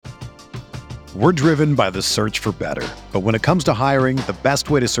We're driven by the search for better. But when it comes to hiring, the best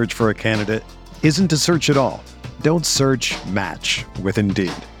way to search for a candidate isn't to search at all. Don't search, match with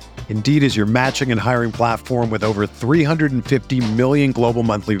Indeed. Indeed is your matching and hiring platform with over 350 million global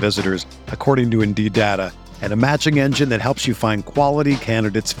monthly visitors, according to Indeed data, and a matching engine that helps you find quality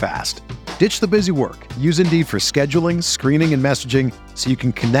candidates fast. Ditch the busy work. Use Indeed for scheduling, screening, and messaging so you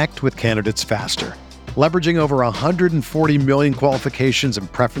can connect with candidates faster. Leveraging over 140 million qualifications and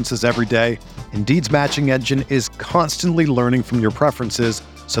preferences every day, Indeed's matching engine is constantly learning from your preferences,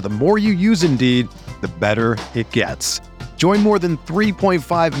 so the more you use Indeed, the better it gets. Join more than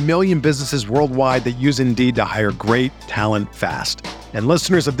 3.5 million businesses worldwide that use Indeed to hire great talent fast. And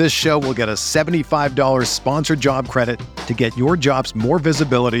listeners of this show will get a $75 sponsored job credit to get your jobs more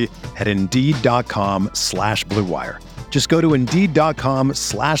visibility at Indeed.com/Blue Wire. Just go to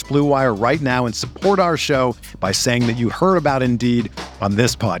Indeed.com/Blue Wire right now and support our show by saying that you heard about Indeed on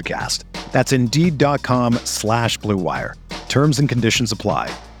this podcast. That's Indeed.com/Blue Wire. Terms and conditions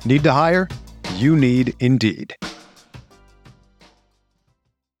apply. Need to hire? You need Indeed.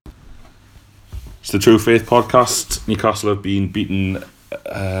 It's the True Faith podcast. Newcastle have been beaten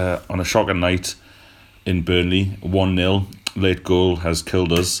on a shocking night in Burnley, 1-0. Late goal has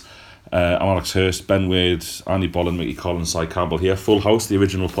killed us. I'm Alex Hurst, Ben Wade, Andy Bolland, Mickey Collins, Cy Campbell here. Full house, the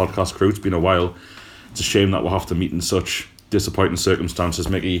original podcast crew. It's been a while. It's a shame that we'll have to meet in such disappointing circumstances.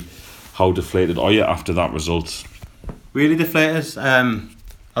 Mickey, how deflated are you after that result? Really deflated,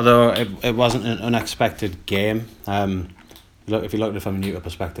 although it wasn't an unexpected game. If you look at it from a neutral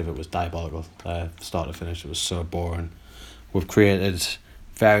perspective, it was diabolical. Start to finish, it was so boring. We've created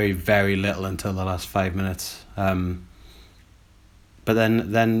very, very little until the last 5 minutes. But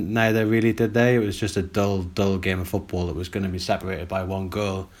then neither really did they. It was just a dull game of football that was going to be separated by one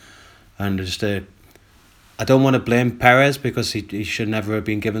goal. And I don't want to blame Perez because he should never have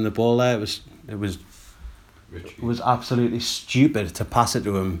been given the ball there. It was absolutely stupid to pass it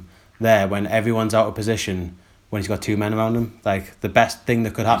to him there when everyone's out of position, when he's got two men around him. Like, the best thing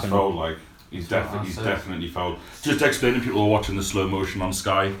that could happen. He's fouled, he's definitely fouled. Just explaining, people are watching the slow motion on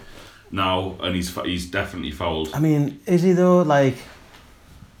Sky now, and he's definitely fouled. I mean, is he though?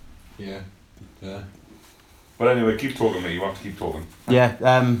 Yeah. But anyway, keep talking, mate. You have to keep talking. Yeah.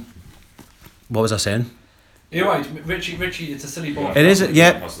 What was I saying? You're right, Richie. It's a silly ball. It is.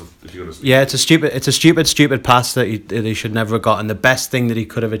 Yeah. Yeah. It's a stupid pass that he should never have got. And the best thing that he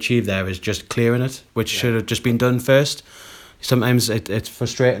could have achieved there is just clearing it, which should have just been done first. Sometimes it's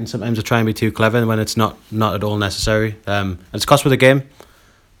frustrating. Sometimes I try and be too clever when it's not at all necessary. And it's cost with the game.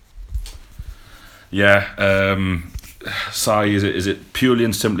 Yeah. Sai, is it purely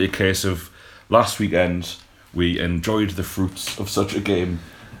and simply a case of last weekend we enjoyed the fruits of such a game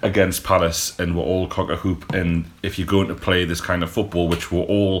against Palace and we're all cock a hoop, and if you're going to play this kind of football, which we're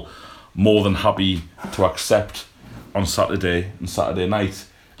all more than happy to accept on Saturday and Saturday night,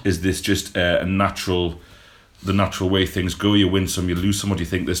 is this just the natural way things go? You win some, you lose some, or do you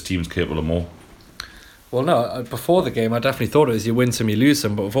think this team's capable of more? Well, no, before the game I definitely thought it was you win some, you lose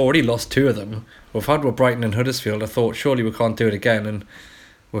some, but we've already lost two of them. We've had with Brighton and Huddersfield. I thought surely we can't do it again, and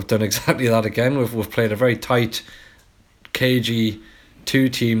we've done exactly that again. We've played a very tight, cagey, two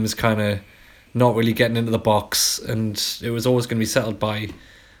teams kind of not really getting into the box, and it was always going to be settled by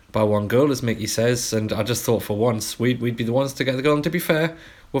one goal, as Mickey says. And I just thought for once we'd be the ones to get the goal. And to be fair,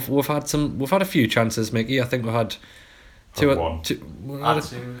 we've had a few chances, Mickey. I think we had a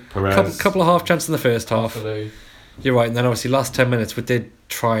couple of half chances in the first half. You're right, and then obviously last 10 minutes we did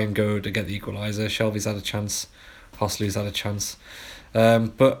try and go to get the equaliser. Shelby's had a chance, Hossley's had a chance,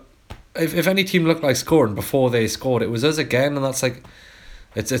 but if any team looked like scoring before they scored, it was us again, and that's like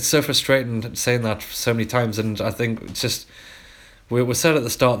it's so frustrating saying that so many times. And I think it's just we said at the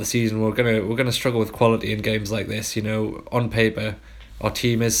start of the season we're gonna struggle with quality in games like this. You know, on paper our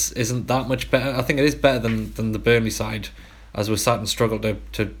team isn't that much better. I think it is better than the Burnley side, as we sat and struggled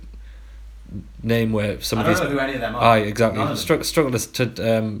to name where some of these. I don't know who any of them are. Aye, exactly. Struggled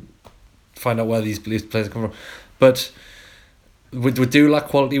to find out where these players come from, but we do lack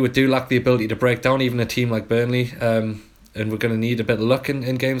quality. We do lack the ability to break down even a team like Burnley, and we're going to need a bit of luck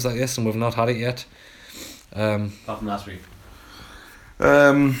in games like this, and we've not had it yet. Apart from last week.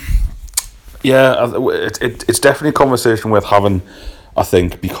 Yeah, it's definitely a conversation worth having, I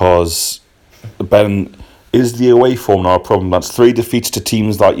think, because Ben, is the away form now a problem? That's 3 defeats to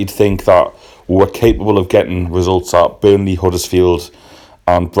teams that you'd think that were capable of getting results at: Burnley, Huddersfield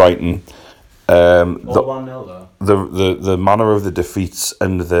and Brighton. All 1-0 though. The manner of the defeats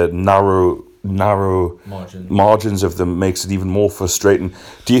and the narrow margins of them makes it even more frustrating.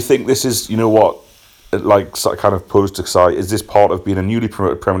 Do you think this is, you know what, like kind of posed to Si, is this part of being a newly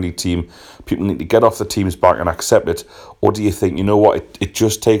promoted Premier League team? People need to get off the team's back and accept it, or do you think, you know what, it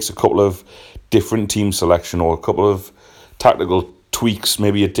just takes a couple of different team selection or a couple of tactical tweaks,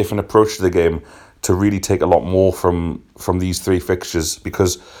 maybe a different approach to the game, to really take a lot more from these three fixtures?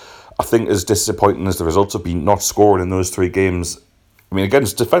 Because I think, as disappointing as the results have been, not scoring in those 3 games, I mean,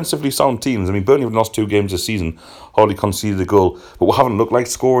 against defensively sound teams. I mean, Burnley have lost 2 games this season, hardly conceded a goal, but we haven't looked like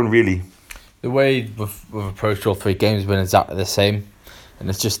scoring really. The way we've approached all 3 games has been exactly the same, and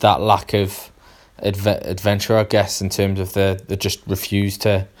it's just that lack of adventure, I guess, in terms of the just refuse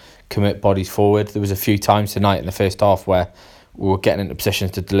to commit bodies forward. There was a few times tonight in the first half where we were getting into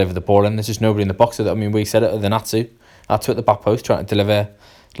positions to deliver the ball, and there's just nobody in the box. I mean, we said it with Natsu at the back post trying to deliver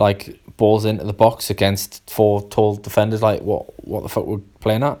like balls into the box against 4 tall defenders. Like what the fuck we're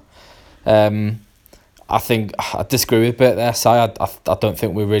playing at? I think I disagree with a bit there, Si. I don't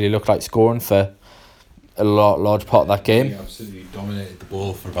think we really looked like scoring for a large part of that game. We absolutely dominated the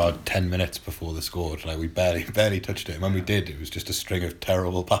ball for about 10 minutes before they scored. Like, we barely touched it. And when we did, it was just a string of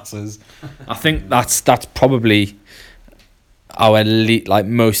terrible passes. I think that's probably our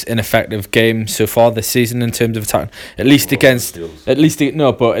most ineffective game so far this season in terms of attack. At least against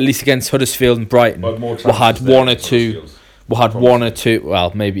Huddersfield and Brighton, we had one or two.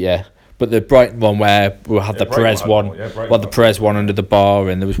 Well, maybe, yeah. But the Brighton one where we had the Perez one, the Perez one under the bar,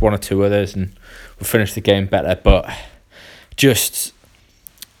 and there was 1 or 2 others, and we finished the game better. But it's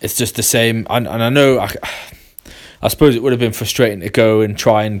just the same. And I know, I suppose it would have been frustrating to go and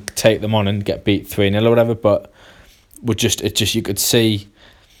try and take them on and get beat 3-0 or whatever. But you could see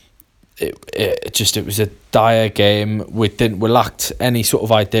it was a dire game. We lacked any sort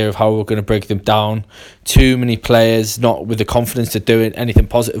of idea of how we were going to break them down. Too many players not with the confidence to do anything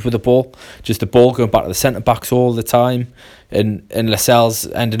positive with the ball. Just the ball going back to the centre backs all the time, and Lascelles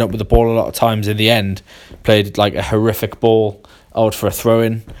ending up with the ball a lot of times. In the end, played like a horrific ball out for a throw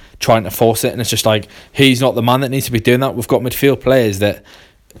in, trying to force it, and it's just like he's not the man that needs to be doing that. We've got midfield players that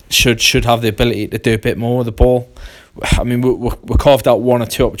should have the ability to do a bit more with the ball. I mean, we carved out 1 or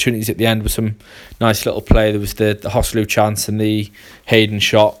 2 opportunities at the end with some nice little play. There was the Hosselu chance and the Hayden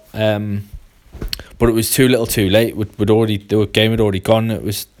shot, but it was too little, too late. The game had already gone. It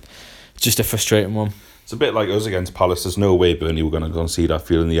was just a frustrating one. It's a bit like us against Palace. There's no way Burnley were going to concede that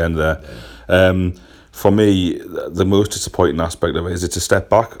field in the end there. For me, the most disappointing aspect of it is it's a step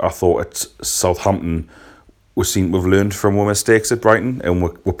back. I thought at Southampton, we've learned from our mistakes at Brighton, and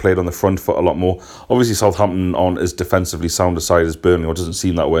we're played on the front foot a lot more. Obviously, Southampton aren't as defensively sound a side as Burnley, or it doesn't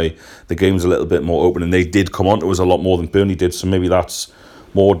seem that way. The game's a little bit more open, and they did come on to us a lot more than Burnley did, so maybe that's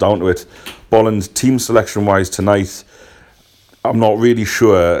more down to it. Bolland, team selection-wise tonight, I'm not really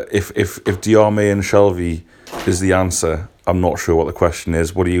sure if Diarmé and Shelvey is the answer. I'm not sure what the question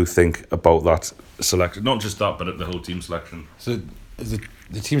is. What do you think about that selection? Not just that, but the whole team selection. So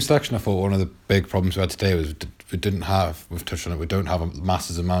the team selection, I thought one of the big problems we had today was we've touched on it, we don't have a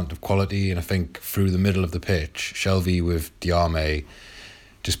massive amount of quality, and I think through the middle of the pitch, Shelvey with Diarmé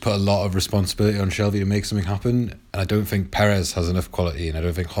just put a lot of responsibility on Shelvey to make something happen, and I don't think Perez has enough quality, and I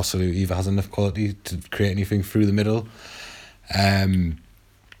don't think Hosselu either has enough quality to create anything through the middle.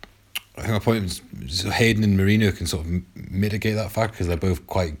 I think my point is Hayden and Merino can sort of mitigate that fact because they're both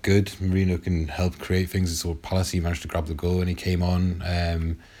quite good. Merino can help create things. So Palace, he managed to grab the goal when he came on.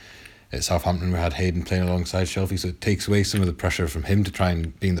 At Southampton, we had Hayden playing alongside Shelvey, so it takes away some of the pressure from him to try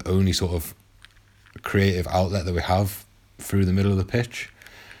and being the only sort of creative outlet that we have through the middle of the pitch.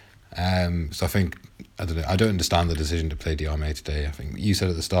 So I think, I don't know, I don't understand the decision to play Diarmé today. I think you said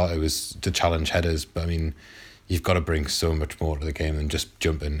at the start it was to challenge headers, but I mean, you've got to bring so much more to the game than just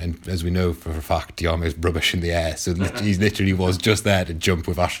jumping. And as we know for a fact, Diarmé's rubbish in the air, so he literally was just there to jump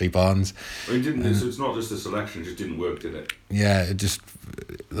with Ashley Barnes. Well, he didn't. So it's not just the selection; it just didn't work, did it? Yeah,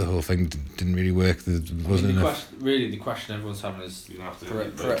 the whole thing didn't really work. There wasn't enough. The question everyone's having is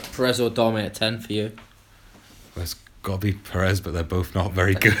Perez or Diarmé at 10 for you? Well, it's got to be Perez, but they're both not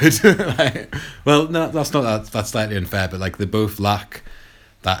very good. Well, no, that's not that. That's slightly unfair, but like they both lack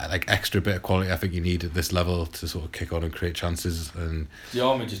that like extra bit of quality I think you need at this level to sort of kick on and create chances. And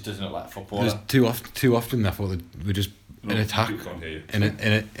Diarmé just doesn't look like a footballer. Too often I thought that we just in attack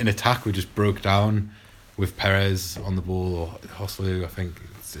we just broke down with Perez on the ball or Hosselu. I think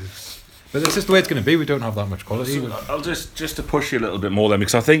but it's just the way it's going to be. We don't have that much quality. So I'll just to push you a little bit more then,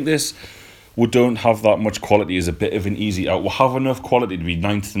 because I think we don't have that much quality is a bit of an easy out. We'll have enough quality to be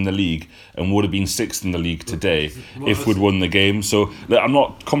 9th in the league and would have been 6th in the league today if we'd won the game. So I'm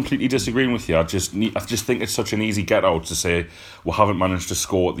not completely disagreeing with you. I just think it's such an easy get out to say we haven't managed to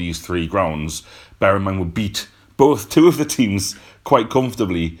score at these 3 grounds. Bear in mind we beat two of the teams quite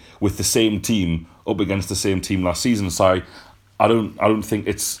comfortably with the same team up against the same team last season. So I don't think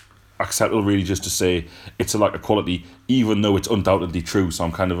it's acceptable really just to say it's a lack of quality, even though it's undoubtedly true. So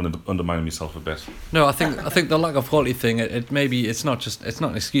I'm kind of undermining myself a bit. No, I think the lack of quality thing. It maybe it's not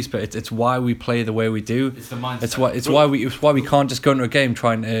an excuse, but it's why we play the way we do. It's the mindset. It's why we can't just go into a game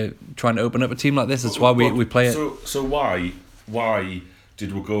trying to open up a team like this. It's why we play it. So why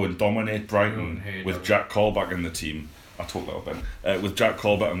did we go and dominate Brighton with Jack Colback in the team? I talked about Ben with Jack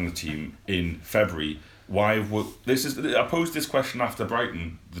Colback in the team in February. Why have we, I posed this question after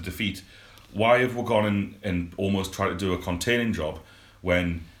Brighton, the defeat. Why have we gone and almost tried to do a containing job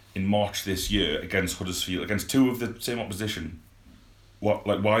when in March this year against Huddersfield, against two of the same opposition?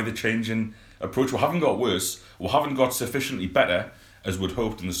 Why the change in approach? We haven't got worse. We haven't got sufficiently better as we'd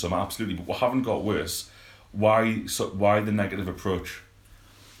hoped in the summer, absolutely, but we haven't got worse. Why the negative approach?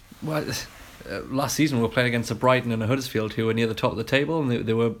 Well, last season we were playing against a Brighton and a Huddersfield who were near the top of the table, and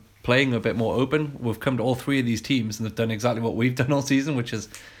they were playing a bit more open. We've come to all three of these teams and they've done exactly what we've done all season, which is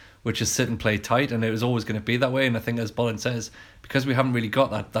sit and play tight, and it was always going to be that way. And I think, as Bolin says, because we haven't really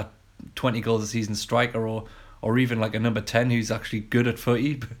got that 20 goals a season striker or even like a number 10 who's actually good at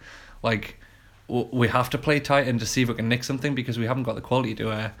footy, like we have to play tight and to see if we can nick something, because we haven't got the quality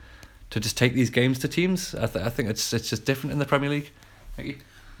to just take these games to teams. I think it's just different in the Premier League. Mickey?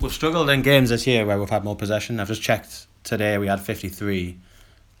 We've struggled in games this year where we've had more possession. I've just checked today, we had 53.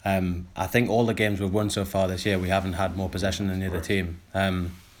 I think all the games we've won so far this year, we haven't had more possession than the other team.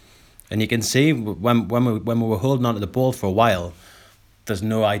 And you can see when we were holding on to the ball for a while, there's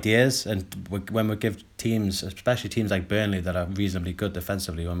no ideas. And when we give teams, especially teams like Burnley that are reasonably good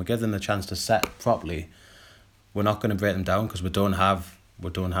defensively, when we give them the chance to set properly, we're not going to break them down, because we don't have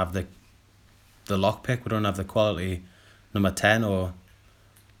the lockpick, we don't have the quality number 10, or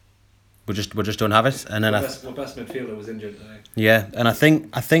we just don't have it. And then our best midfielder was injured today. Yeah, and I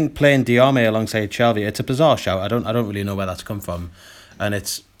think playing Diarmé alongside Shelvey, it's a bizarre shout. I don't really know where that's come from, and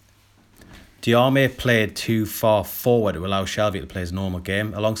it's Diarmé played too far forward to allow Shelvey to play his normal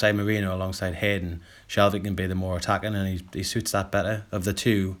game alongside Merino, alongside Hayden. Shelvey can be the more attacking, and he suits that better of the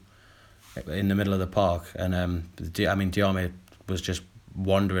two in the middle of the park. And Diarmé was just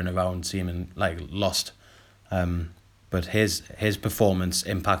wandering around, seeming like lost. But his performance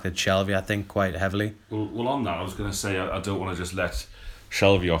impacted Shelvey, I think, quite heavily. Well, on that, I was going to say I don't want to just let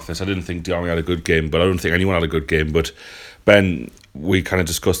Shelvey off this. I didn't think Diarmé had a good game, but I don't think anyone had a good game. But Ben, we kind of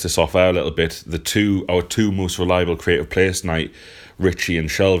discussed this off air a little bit. Our two most reliable creative players tonight, Richie and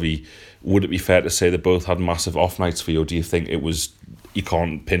Shelvey, would it be fair to say they both had massive off nights for you, or do you think you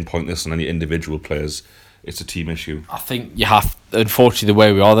can't pinpoint this on any individual players? It's a team issue. I think you have, unfortunately, the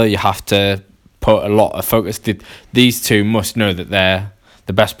way we are there, you have to put a lot of focus. These two must know that they're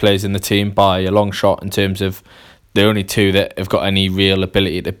the best players in the team by a long shot, in terms of the only two that have got any real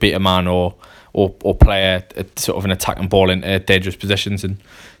ability to beat a man or play a sort of an attacking ball into dangerous positions. And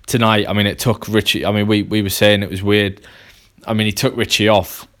tonight, I mean, it took Richie. I mean, we were saying it was weird. I mean, he took Richie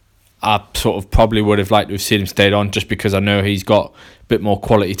off. I sort of probably would have liked to have seen him stayed on, just because I know he's got a bit more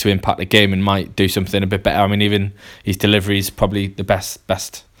quality to impact the game and might do something a bit better. I mean, even his delivery is probably the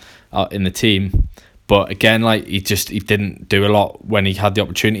best in the team, but again, like he didn't do a lot when he had the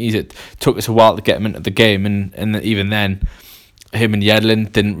opportunities. It took us a while to get him into the game, and even then, him and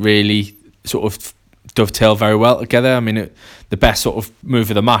Yedlin didn't really sort of dovetail very well together. I mean, the best sort of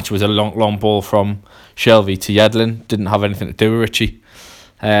move of the match was a long ball from Shelvey to Yedlin. Didn't have anything to do with Richie.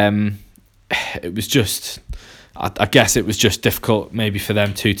 It was just, I guess it was just difficult maybe for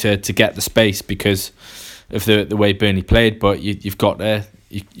them to get the space because of the way Burnley played. But you've got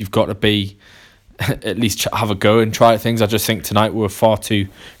to be at least have a go and try things. I just think tonight we were far too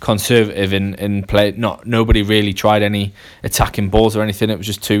conservative in play. Nobody really tried any attacking balls or anything. It was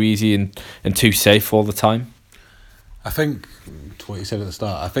just too easy and too safe all the time. I think to what you said at the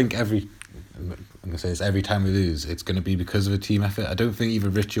start, I think every time we lose, it's going to be because of a team effort. I don't think either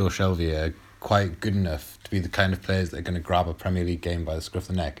Richie or Shelvey are quite good enough to be the kind of players that are going to grab a Premier League game by the scruff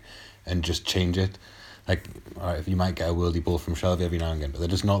of the neck and just change it. Like, all right, if you might get a worldie ball from Shelvey every now and again, but they're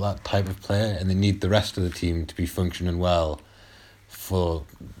just not that type of player, and they need the rest of the team to be functioning well for,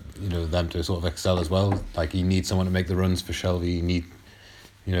 them to sort of excel as well. Like, you need someone to make the runs for Shelvey. You need,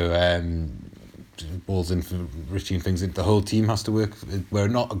 balls in for Richie and things. The whole team has to work.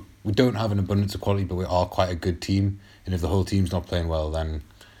 We don't have an abundance of quality, but we are quite a good team. And if the whole team's not playing well, then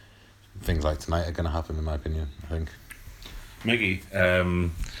things like tonight are going to happen, in my opinion, I think. Mickey,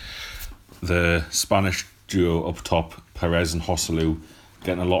 the Spanish duo up top, Perez and Joselu,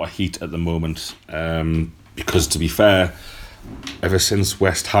 getting a lot of heat at the moment. Because, to be fair, ever since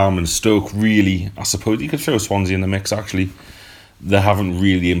West Ham and Stoke, really, I suppose you could throw Swansea in the mix, actually. they haven't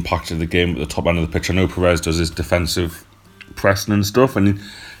really impacted the game at the top end of the pitch. I know Perez does his defensive pressing and stuff, and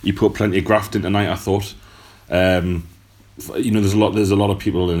he put plenty of graft in tonight, I thought. There's a lot of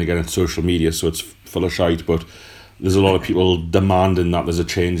people, and again it's social media, so it's full of shite, but there's a lot of people demanding that there's a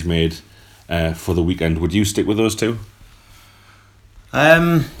change made for the weekend. Would you stick with those two?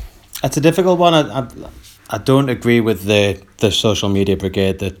 It's a difficult one. I don't agree with the social media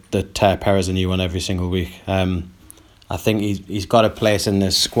brigade that tear Perez a new one every single week. I think he's got a place in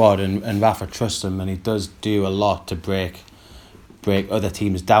this squad, and Rafa trusts him, and he does do a lot to break other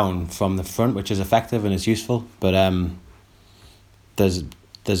teams down from the front, which is effective and is useful. But there's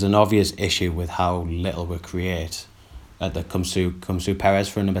an obvious issue with how little we create that comes through Perez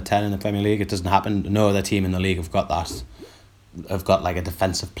for number 10 in the Premier League. It doesn't happen. No other team in the league have got that. Have got like a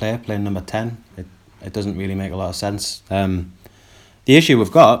defensive player playing number 10. It doesn't really make a lot of sense. The issue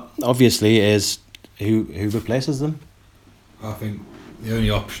we've got obviously is who replaces them. I think the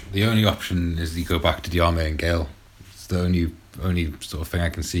only option is you go back to Diame and Gale. It's the only sort of thing I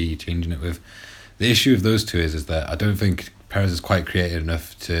can see changing it with. The issue with those two is that I don't think Perez is quite creative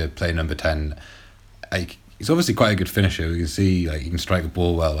enough to play number 10. Like, he's obviously quite a good finisher. We can see he can strike a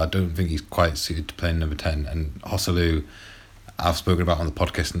ball well. I don't think he's quite suited to playing number 10. And Joselu, I've spoken about on the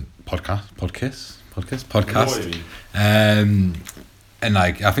podcast. And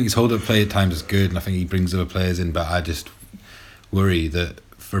I think his hold-up play at times is good, and I think he brings other players in, but I just worry that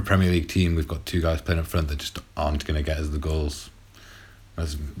for a Premier League team, we've got two guys playing up front that just aren't going to get us the goals.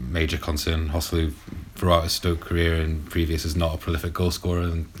 That's a major concern. Joselu, throughout his Stoke career and previous, is not a prolific goal scorer,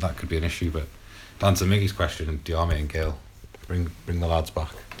 and that could be an issue. But to answer Mickey's question, Diame and Gale, bring the lads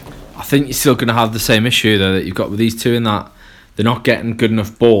back. I think you're still going to have the same issue though that you've got with these two, in that they're not getting good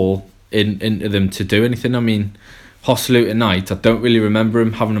enough ball into them to do anything. I mean, Joselu tonight, I don't really remember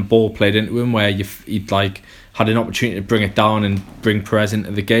him having a ball played into him where he'd like had an opportunity to bring it down and bring Perez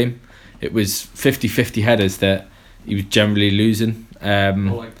into the game. It was 50-50 headers that he was generally losing. Or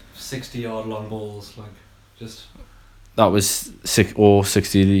like 60-yard long balls, like just. That was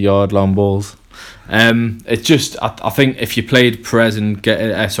 60-yard long balls. It's just I think if you played Perez and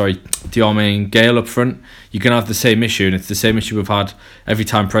Diame and Gale up front, you're gonna have the same issue, and it's the same issue we've had every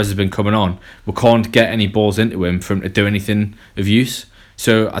time Perez has been coming on. We can't get any balls into him for him to do anything of use.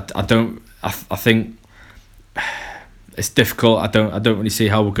 So I think it's difficult. I don't really see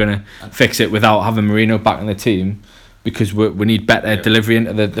how we're gonna fix it without having Merino back in the team, because we need better delivery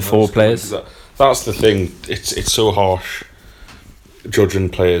into the forward players. That's the thing. It's so harsh judging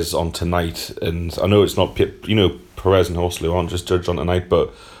players on tonight, and I know it's not, Perez and Joselu aren't just judged on tonight,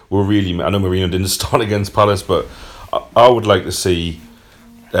 but I know Merino didn't start against Palace, but I would like to see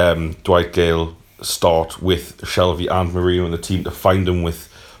Dwight Gale start with Shelvey and Merino in the team to find him with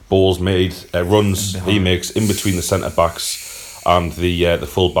balls made, runs he makes in between the centre backs and the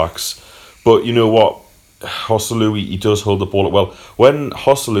full backs. But you know what, Joselu, he does hold the ball up well. When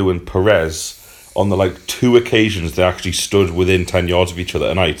Joselu and Perez, on the two occasions they actually stood within 10 yards of each other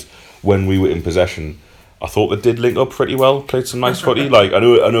tonight when we were in possession, I thought they did link up pretty well, played some nice footy. I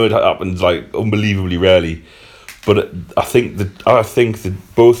know it happens unbelievably rarely, but I think that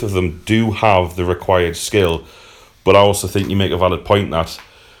both of them do have the required skill. But I also think you make a valid point that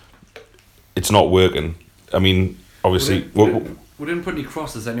it's not working. I mean, obviously, we didn't put any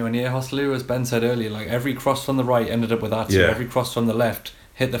crosses anywhere near Joselu, as Ben said earlier. Every cross from the right ended up with that. Yeah. Every cross from the left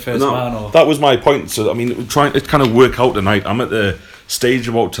hit the first man. Or that was my point. So I mean, trying to kind of work out tonight. I'm at the stage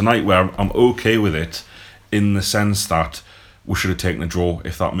about tonight where I'm okay with it, in the sense that we should have taken a draw,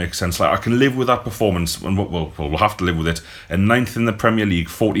 if that makes sense. I can live with that performance, and we'll have to live with it. And 9th in the Premier League,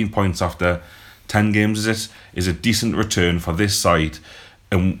 14 points after 10 games, is a decent return for this side.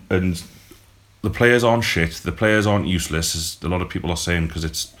 And the players aren't shit. The players aren't useless, as a lot of people are saying, because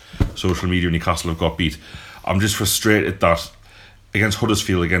it's social media and Newcastle have got beat. I'm just frustrated that against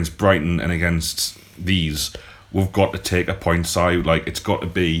Huddersfield, against Brighton, and against these, we've got to take a point side.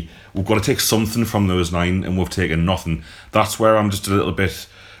 We've got to take something from those 9, and we've taken nothing. That's where I'm just a little bit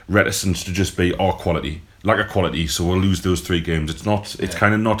reticent to just be our quality, lack of quality, so we'll lose those 3 games. It's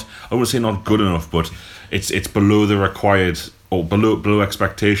kind of not, I wouldn't say not good enough, but it's below the required, or below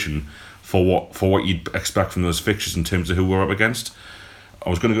expectation for what you'd expect from those fixtures in terms of who we're up against. I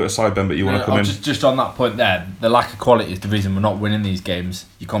was going to go to side, Ben, but you want to come in? Just on that point there, the lack of quality is the reason we're not winning these games.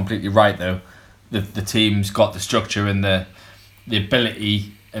 You're completely right, though. The team's got the structure and the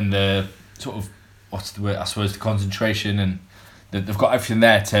ability and the sort of, what's the word, I suppose, the concentration, and they've got everything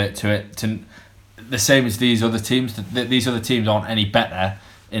there to the same as these other teams. These other teams aren't any better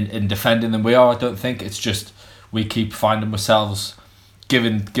in defending than we are, I don't think. It's just we keep finding ourselves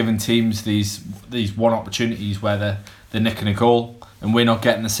giving teams these one opportunities where they're nicking a goal and we're not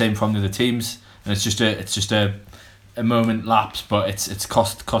getting the same from the other teams, and it's just a moment lapse, but it's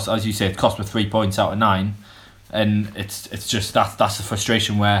cost as you say, it cost with 3 points out of 9, and it's just that's the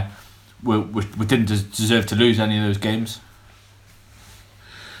frustration where we didn't deserve to lose any of those games.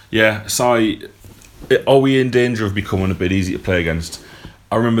 Yeah, Si, are we in danger of becoming a bit easy to play against?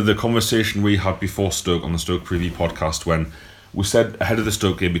 I remember the conversation we had before Stoke on the Stoke Preview podcast when we said ahead of the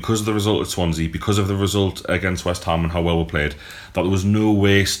Stoke game, because of the result at Swansea, because of the result against West Ham and how well we played, that there was no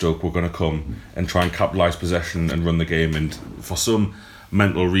way Stoke were going to come and try and capitalise possession and run the game, and for some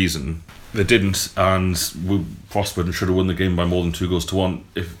mental reason they didn't, and we prospered and should have won the game by more than 2-1.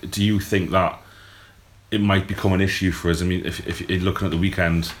 Do you think that it might become an issue for us? I mean, if you're looking at the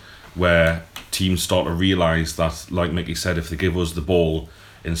weekend where teams start to realise that, like Mickey said, if they give us the ball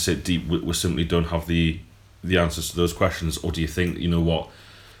and sit deep, we simply don't have the answers to those questions? Or do you think, you know what,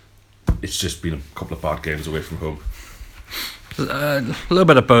 it's just been a couple of bad games away from home? A little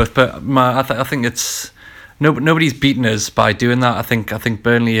bit of both, but I think it's nobody's beaten us by doing that. I think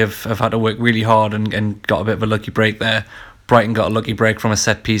Burnley have had to work really hard and got a bit of a lucky break there. Brighton got a lucky break from a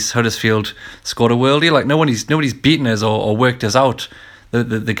set piece. Huddersfield scored a worldie. Like nobody's beaten us or worked us out.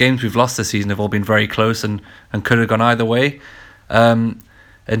 The games we've lost this season have all been very close and could have gone either way.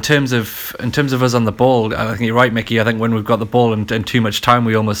 In terms of us on the ball, I think you're right, Mickey. I think when we've got the ball and too much time,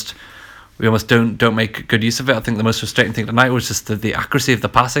 we almost don't make good use of it. I think the most frustrating thing tonight was just the accuracy of the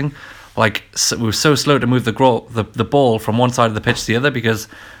passing. Like, we were so slow to move the ball from one side of the pitch to the other because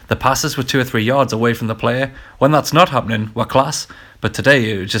the passes were 2 or 3 yards away from the player. When that's not happening, we're class. But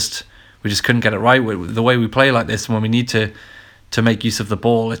today, we just couldn't get it right. The way we play like this, when we need to make use of the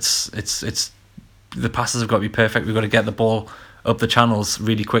ball, it's the passes have got to be perfect. We've got to get the ball up the channels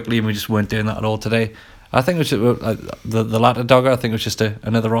really quickly, and we just weren't doing that at all today. I think it was just, the latter Dogger, I think it was just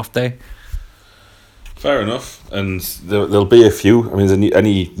another off day. Fair enough, and there'll be a few. I mean,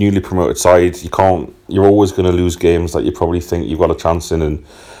 any newly promoted side, you're always going to lose games that you probably think you've got a chance in, and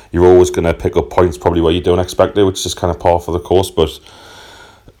you're always going to pick up points probably where you don't expect it, which is kind of par for the course. But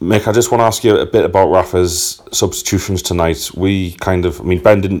Mick, I just want to ask you a bit about Rafa's substitutions tonight.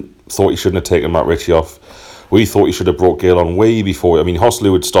 Ben thought he shouldn't have taken Matt Ritchie off. We thought he should have brought Gale on way before. I mean,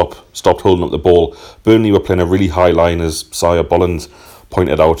 Hoslu had stopped holding up the ball. Burnley were playing a really high line, as Sire Bolland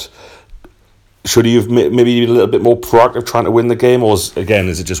pointed out. Should he have maybe been a little bit more proactive trying to win the game, or is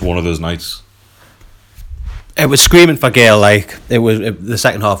it just one of those nights? It was screaming for Gale. The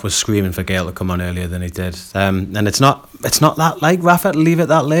second half was screaming for Gale to come on earlier than he did. And it's not that like Rafa to leave it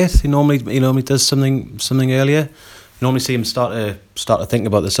that late. He normally does something earlier. You normally see him start to think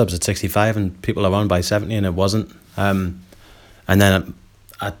about the subs at 65, and people are on by 70, and it wasn't. And then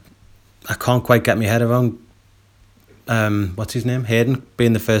I can't quite get my head around. What's his name? Hayden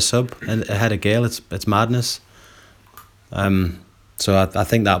being the first sub and ahead of Gale. It's madness. So I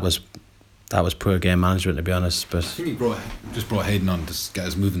think that was poor game management, to be honest. But I think he brought Hayden on to get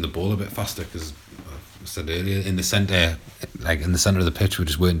us moving the ball a bit faster, because I said earlier, in the centre of the pitch, we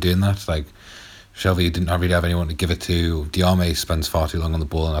just weren't doing that. Like, Shelvey didn't really have anyone to give it to. Diarmé spends far too long on the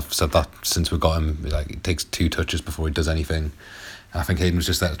ball, and I've said that since we got him. Like, it takes 2 touches before he does anything. I think Hayden was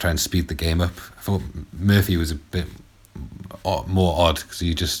just there to try and speed the game up. I thought Murphy was a bit more odd, because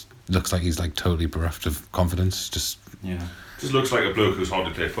he just looks like he's like totally bereft of confidence. Just looks like a bloke who's hard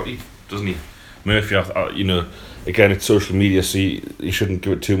to play footy, doesn't he? Murphy, again, it's social media, so you shouldn't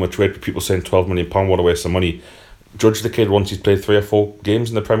give it too much weight. But people saying £12 million, what a waste of money. Judge the kid once he's played 3 or 4 games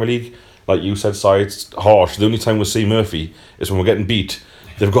in the Premier League. Like you said, Si, it's harsh. The only time we'll see Murphy is when we're getting beat.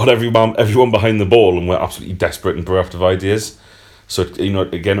 They've got everyone behind the ball, and we're absolutely desperate and bereft of ideas. So,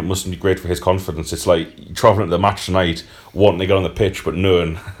 again, it mustn't be great for his confidence. It's like travelling to the match tonight, wanting to get on the pitch, but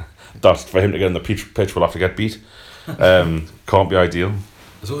knowing that for him to get on the pitch, we'll have to get beat. Can't be ideal.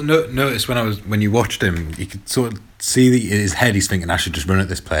 I sort of noticed when you watched him, you could sort of see that in his head he's thinking, I should just run at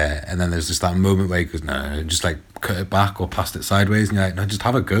this player, and then there's just that moment where he goes, no, just like cut it back or pass it sideways, and you're like, no, just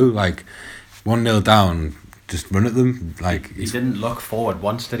have a go. Like, 1-0 down, just run at them. Like, he didn't look forward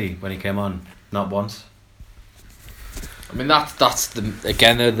once, did he, when he came on? Not once. I mean, that's the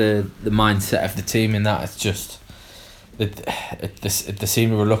mindset of the team, in that it's just they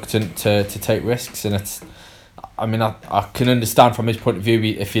seem reluctant to take risks, and it's. I mean, I can understand from his point of view.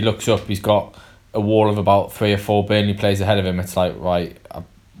 If he looks up, he's got a wall of about 3 or 4 Burnley players ahead of him. It's like, right,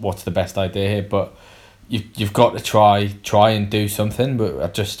 what's the best idea here? But you've got to try and do something. But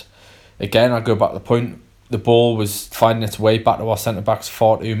I go back to the point. The ball was finding its way back to our centre backs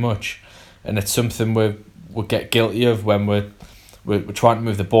far too much, and it's something we'll get guilty of when we're we're trying to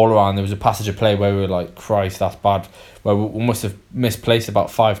move the ball around. There was a passage of play where we were like, Christ, that's bad. Where we must have misplaced about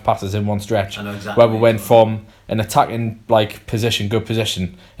 5 passes in one stretch. I know exactly. Where we went from an attacking like position, good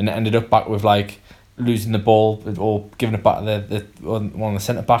position, and it ended up back with like losing the ball or giving it back to one of the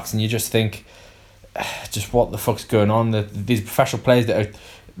centre backs, and you just think, just what the fuck's going on? These professional players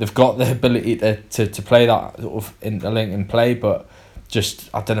they've got the ability to play that sort of interlink and play, but just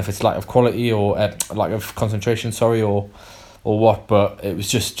I don't know if it's lack of quality or lack of concentration, or what. But it was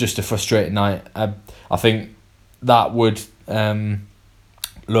just a frustrating night. I think that would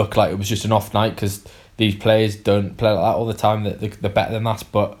look like it was just an off night because these players don't play like that all the time. They're better than that,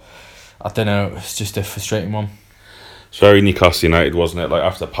 but I don't know. It's just a frustrating one. It's very Newcastle United, wasn't it? Like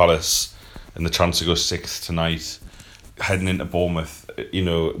after Palace and the chance to go 6th tonight, heading into Bournemouth, you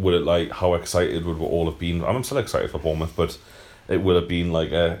know, would it like how excited would we all have been? I'm still excited for Bournemouth, but it would have been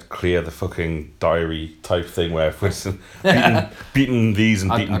like a clear the fucking diary type thing where if we're beating these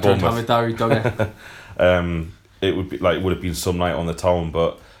and beating Bournemouth. I don't have a diary, dog. It would be like would have been some night on the town,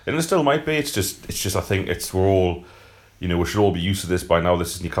 but and it still might be. It's just I think we're all, you know, we should all be used to this by now.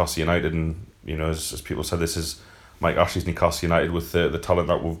 This is Newcastle United, and you know, as people said, this is Mike Ashley's Newcastle United with the talent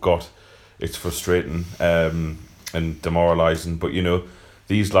that we've got. It's frustrating and demoralising, but you know,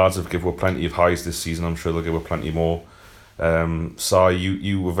 these lads have given us plenty of highs this season. I'm sure they'll give us plenty more. Si,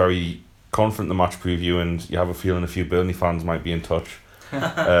 you were very confident in the match preview, and you have a feeling a few Burnley fans might be in touch who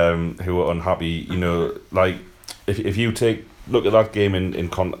are unhappy. You know, like if you look at that game in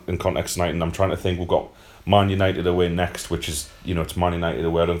context tonight, and I'm trying to think, we've got Man United away next, which is, you know, it's Man United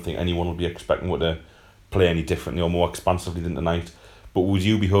away. I don't think anyone will be expecting what to play any differently or more expansively than tonight. But would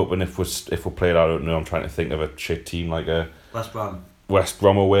you be hoping if we played, I don't know, I'm trying to think of a shit team like a West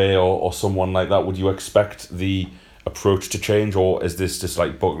Brom away or someone like that, would you expect the approach to change, or is this just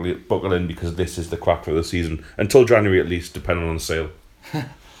like buckle in because this is the crack for the season until January at least, depending on the sale?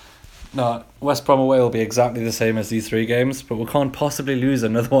 No, West Brom away will be exactly the same as these 3 games, but we can't possibly lose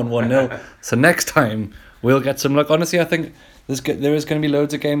another one 1-0. So next time we'll get some luck. Honestly, I think there is going to be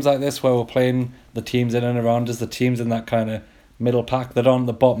loads of games like this where we're playing the teams in and around us, the teams in that kind of middle pack that aren't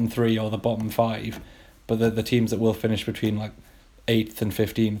the bottom 3 or the bottom 5, but the teams that will finish between like 8th and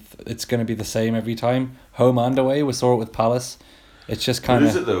 15th. It's going to be the same every time, home and away. We saw it with Palace. It's just kind of.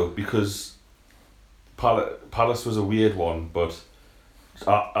 Is it though? Because Palace was a weird one, but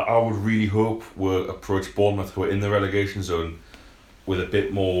I would really hope we'll approach Bournemouth, who are in the relegation zone, with a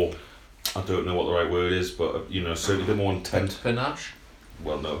bit more. I don't know what the right word is, but you know, certainly a bit more intent. Panache.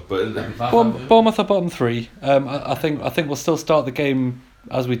 Well, no, but Bournemouth are bottom 3. I think we'll still start the game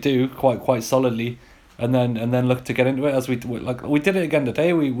as we do, quite solidly, and then look to get into it as we did it again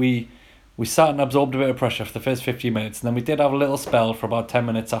today. We sat and absorbed a bit of pressure for the first 15 minutes, and then we did have a little spell for about 10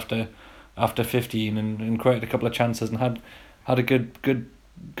 minutes after 15, and created a couple of chances and had a good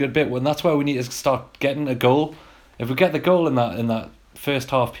bit. And that's where we need to start getting a goal. If we get the goal in that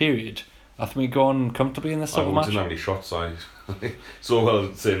first half period, I think we go on comfortably in this sort of match. We didn't have any shots. So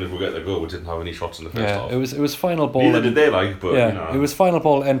well saying if we get the goal, we didn't have any shots in the first half. It was final ball. Neither did they, but you know. It was final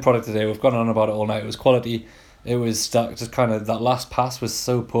ball end product today. We've gone on about it all night. It was quality. It was just kind of that last pass was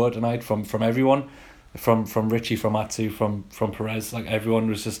so poor tonight from everyone, from Richie, from Atsu, from Perez. Like everyone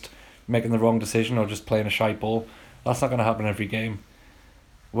was just making the wrong decision or just playing a shite ball. That's not going to happen every game.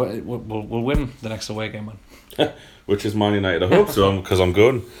 We'll win the next away game, man. Which is Man United. I hope so, because I'm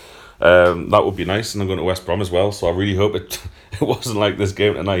going. That would be nice, and I'm going to West Brom as well, so I really hope it wasn't like this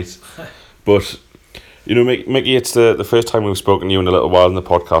game tonight. But you know, Mickey, it's the first time we've spoken to you in a little while in the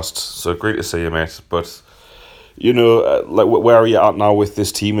podcast, so great to see you, mate. But you know, like where are you at now with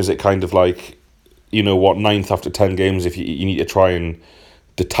this team? Is it kind of like, you know, what, 9th after 10 games? If you need to try and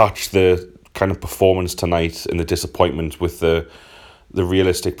detach the kind of performance tonight and the disappointment with the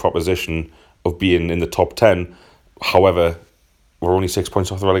realistic proposition of being in the top 10. However, we're only 6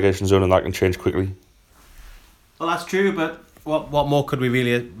 points off the relegation zone, and that can change quickly. Well, that's true, but what more could we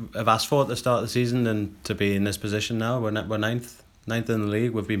really have asked for at the start of the season than to be in this position now? We're ninth in the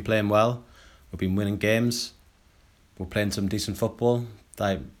league. We've been playing well. We've been winning games. We're playing some decent football.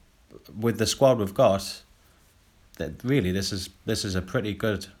 Like, with the squad we've got, that really this is a pretty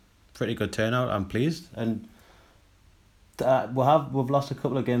good turnout. I'm pleased, and we've lost a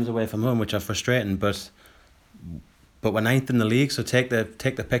couple of games away from home, which are frustrating, but we're 9th in the league, so take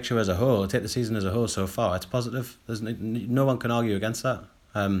the picture as a whole, take the season as a whole so far. It's positive. There's no one can argue against that.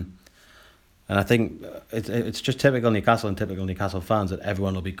 And I think it's just typical Newcastle and typical Newcastle fans that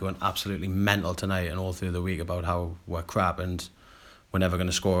everyone will be going absolutely mental tonight and all through the week about how we're crap and we're never going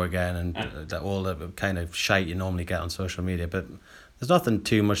to score again, and that all the kind of shite you normally get on social media. But there's nothing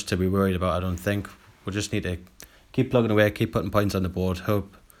too much to be worried about, I don't think. We just need to keep plugging away, keep putting points on the board.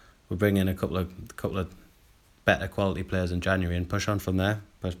 Hope we bring in a couple of better quality players in January and push on from there.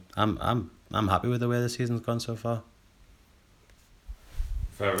 But I'm happy with the way the season's gone so far.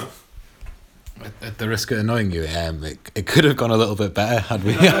 Fair enough. At the risk of annoying you, it could have gone a little bit better had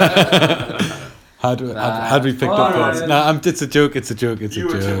we had we picked up points. No, it's a joke. It's a joke. It's You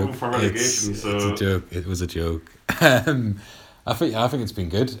a were joke. taken for relegation, It's so- a joke. It was a joke. I think it's been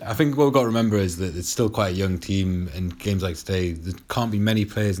good. I think what we've got to remember is that it's still quite a young team, and games like today, there can't be many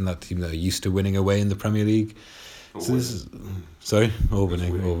players in that team that are used to winning away in the Premier League. So this is all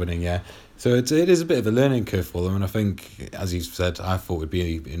winning, yeah. So it is a bit of a learning curve for them, and I think, as you said, I thought we'd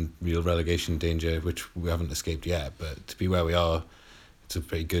be in real relegation danger, which we haven't escaped yet. But to be where we are, it's a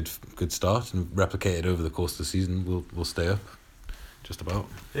pretty good start, and replicated over the course of the season, we'll stay up, just about.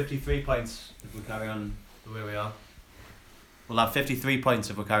 53 points if we carry on the way we are. We'll have 53 points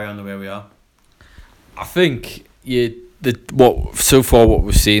if we carry on the way we are. I think what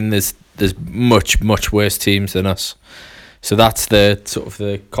we've seen, there's much worse teams than us. So that's the sort of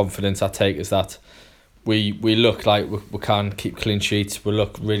the confidence I take, is that we look like we can keep clean sheets. We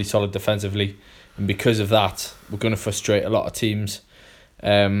look really solid defensively, and because of that, we're going to frustrate a lot of teams,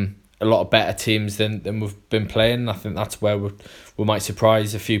 a lot of better teams than we've been playing. I think that's where we might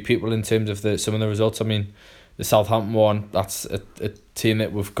surprise a few people in terms of some of the results. I mean, the Southampton one, that's a team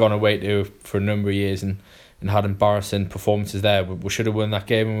that we've gone away to for a number of years and had embarrassing performances there. We should have won that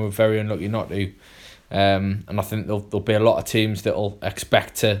game, and we're very unlucky not to. And I think there'll be a lot of teams that'll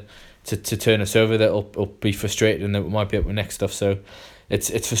expect to turn us over, that'll be frustrated, and that we might be up with next stuff. So it's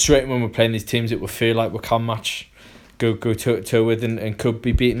frustrating when we're playing these teams that we feel like we can match, go toe with, and could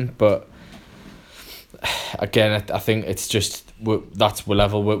be beaten. But again, I think it's just that's what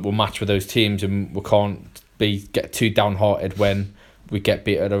level we'll match with those teams, and we can't get too downhearted when we get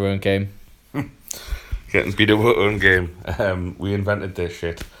beat at our own game. Getting beat at our own game. We invented this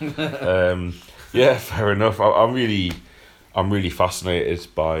shit. Yeah, fair enough. I'm really fascinated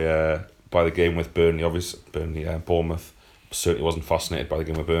by the game with Burnley. Obviously, Bournemouth certainly wasn't fascinated by the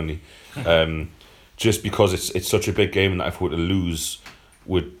game with Burnley. Just because it's such a big game, and that if we were to lose,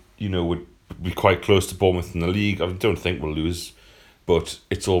 would be quite close to Bournemouth in the league. I don't think we'll lose, but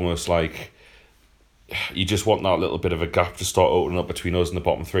it's almost like you just want that little bit of a gap to start opening up between us and the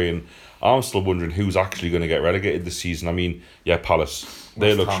bottom three. And I'm still wondering who's actually going to get relegated this season. I mean, yeah, Palace,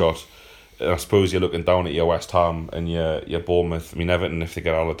 they look shot. I suppose you're looking down at your West Ham and your Bournemouth. I mean, Everton, if they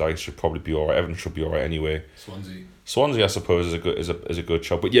get Allardyce, should probably be alright. Everton should be alright anyway. Swansea, I suppose, is a good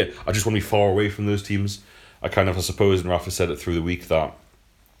shot. But yeah, I just want to be far away from those teams. I suppose, and Rafa said it through the week, that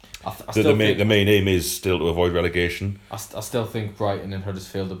the main aim is still to avoid relegation. I still think Brighton and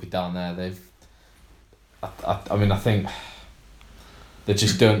Huddersfield will be down there. I think they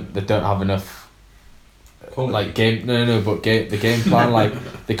just don't have enough. Like the game plan,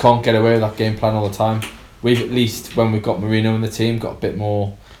 like they can't get away with that game plan all the time. We've, at least when we've got Mourinho in the team, got a bit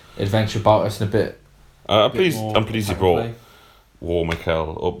more adventure about us and a bit. I'm pleased he brought War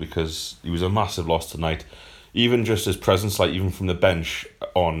Mikel up, because he was a massive loss tonight. Even just his presence, like even from the bench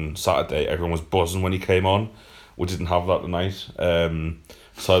on Saturday, everyone was buzzing when he came on. We didn't have that tonight.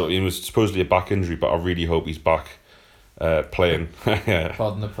 So it was supposedly a back injury, but I really hope he's back playing.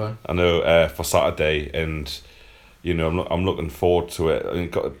 Pardon the pun. I know, for Saturday, and I'm looking forward to it. I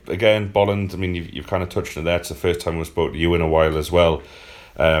mean, again, Bolland, I mean, you've kind of touched on it there. It's the first time we spoke to you in a while as well.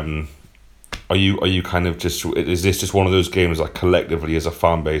 Are you kind of just, is this just one of those games that collectively as a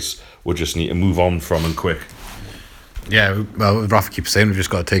fan base we just need to move on from, and quick? Yeah, well, Rafa keeps saying we've just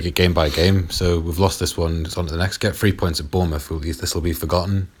got to take it game by game. So we've lost this one, it's on to the next. Get 3 points at Bournemouth, at least this will be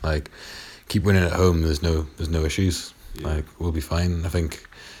forgotten. Like, keep winning at home, there's no issues. Yeah. Like, we'll be fine. I think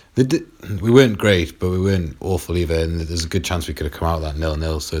we weren't great, but we weren't awful either, and there's a good chance we could have come out of that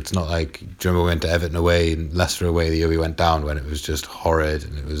 0-0. So it's not like, do you remember we went to Everton away and Leicester away the year we went down, when it was just horrid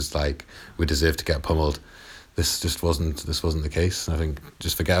and it was like we deserved to get pummeled? This wasn't the case. I think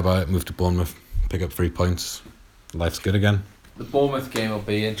just forget about it, move to Bournemouth, pick up 3 points, life's good again. The Bournemouth game will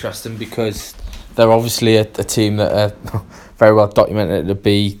be interesting because they're obviously a team that are very well documented to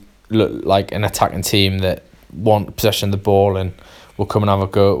be look like an attacking team that want possession of the ball and will come and have a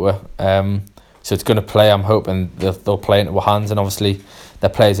go at it. So it's going to play, I'm hoping they'll play into our hands, and obviously their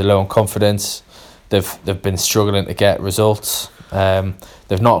players are low on confidence. They've been struggling to get results.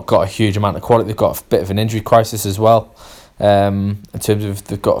 They've not got a huge amount of quality. They've got a bit of an injury crisis as well. In terms of,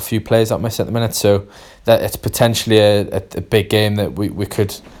 they've got a few players that miss at the minute, so that it's potentially a big game that we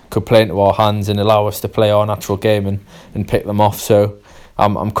could play into our hands and allow us to play our natural game and pick them off. So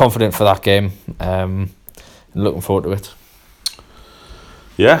I'm confident for that game, and looking forward to it.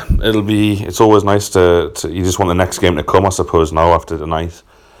 Yeah, it's always nice to you just want the next game to come, I suppose, now after tonight.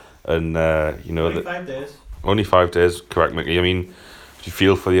 And, only 5 days. Only 5 days, correct, Mickey. I mean, do you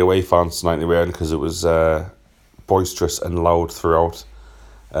feel for the away fans tonight they were in, because it was boisterous and loud throughout.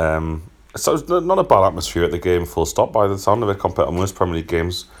 So it's not a bad atmosphere at the game, full stop, by the sound of it, compared to most Premier League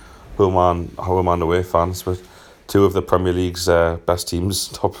games. Home and away fans, but two of the Premier League's best teams,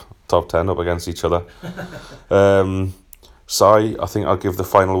 top 10 up against each other. Si, I think I'll give the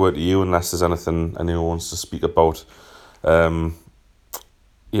final word to you, unless there's anything anyone wants to speak about. Are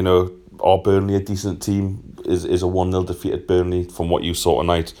Burnley a decent team? Is a 1-0 defeat at Burnley, from what you saw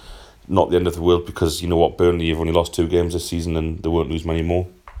tonight, not the end of the world? Because you know what, Burnley have only lost 2 games this season and they won't lose many more.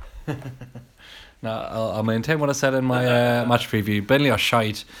 No, I'll maintain what I said in my match preview. Burnley are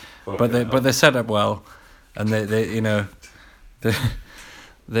shite, but they set up well, and they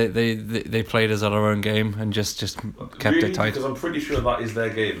played us at our own game and just kept it tight. Because I'm pretty sure that is their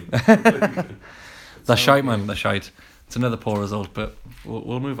game. They're shite, man. They're shite. It's another poor result, but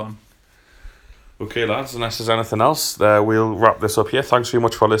we'll move on. Okay, lads, unless there's anything else, we'll wrap this up here. Thanks very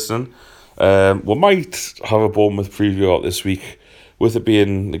much for listening. We might have a Bournemouth preview out this week. With it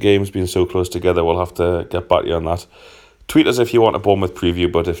being, the games being so close together, we'll have to get back to you on that. Tweet us if you want a Bournemouth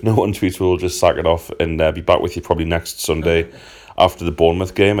preview, but if no one tweets, we'll just sack it off and be back with you probably next Sunday after the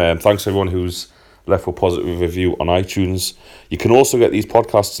Bournemouth game. Thanks to everyone who's left a positive review on iTunes. You can also get these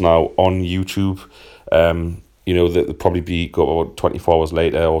podcasts now on YouTube. They'll probably go about 24 hours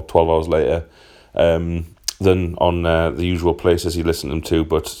later or 12 hours later than on the usual places you listen to them to,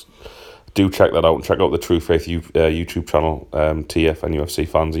 but do check that out and check out the True Faith YouTube channel, TF and UFC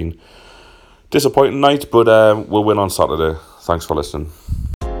Fanzine. Disappointing night, but we'll win on Saturday. Thanks for listening.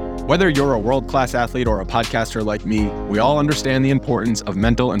 Whether you're a world-class athlete or a podcaster like me, we all understand the importance of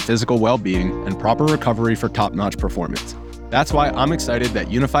mental and physical well-being and proper recovery for top-notch performance. That's why I'm excited that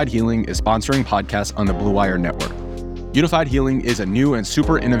Unified Healing is sponsoring podcasts on the Blue Wire Network. Unified Healing is a new and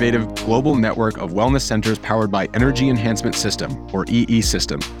super innovative global network of wellness centers powered by Energy Enhancement System, or EE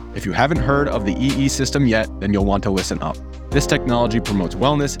System. If you haven't heard of the EE System yet, then you'll want to listen up. This technology promotes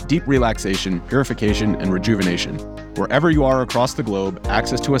wellness, deep relaxation, purification, and rejuvenation. Wherever you are across the globe,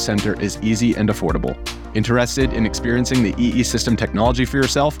 access to a center is easy and affordable. Interested in experiencing the EE System technology for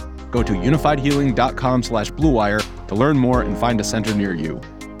yourself? Go to unifiedhealing.com/bluewire to learn more and find a center near you.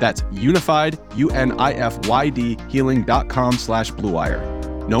 That's unified, UNIFYD,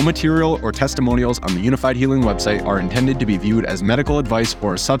 healing.com/bluewire. No material or testimonials on the Unified Healing website are intended to be viewed as medical advice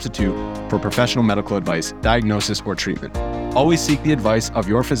or a substitute for professional medical advice, diagnosis, or treatment. Always seek the advice of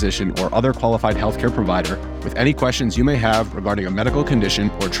your physician or other qualified healthcare provider with any questions you may have regarding a medical condition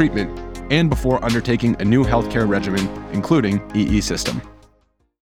or treatment, and before undertaking a new healthcare regimen, including EE System.